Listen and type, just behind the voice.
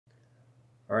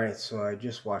Alright, so I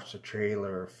just watched the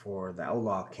trailer for The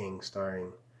Outlaw King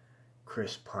starring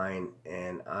Chris Pine,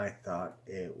 and I thought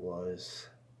it was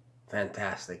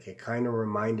fantastic. It kind of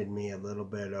reminded me a little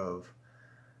bit of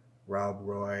Rob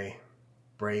Roy,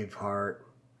 Braveheart,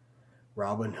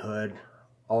 Robinhood,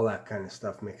 all that kind of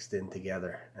stuff mixed in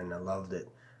together, and I loved it.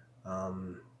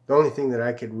 The only thing that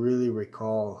I could really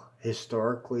recall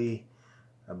historically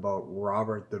about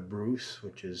Robert the Bruce,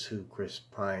 which is who Chris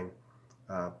Pine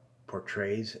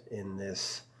portrays in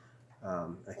this,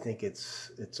 I think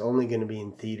it's only going to be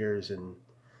in theaters and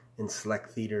in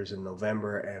select theaters in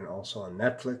November, and also on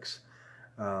Netflix.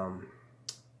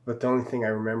 But the only thing I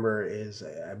remember is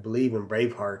I believe in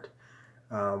Braveheart,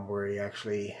 where he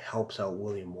actually helps out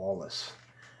William Wallace.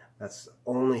 That's the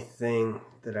only thing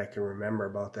that I can remember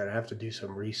about that. I have to do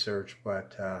some research,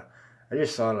 but I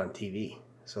just saw it on TV.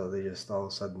 So they just all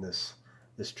of a sudden this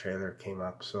trailer came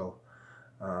up. So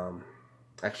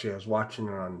actually I was watching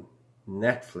it on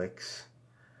Netflix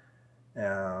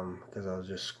because I was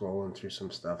just scrolling through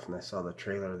some stuff and I saw the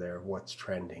trailer there, what's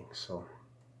trending. So,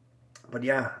 but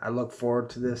yeah, I look forward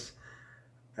to this.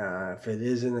 If it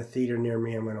is in a theater near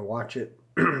me, I'm going to watch it.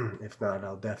 If not,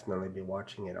 I'll definitely be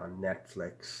watching it on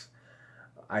Netflix.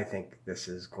 I think this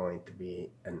is going to be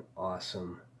an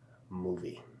awesome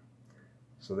movie.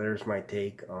 So there's my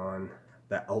take on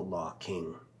The Outlaw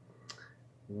King.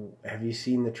 Have you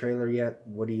seen the trailer yet?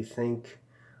 What do you think?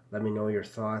 Let me know your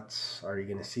thoughts. Are you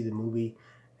going to see the movie?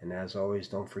 And as always,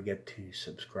 don't forget to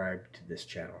subscribe to this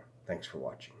channel. Thanks for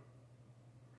watching.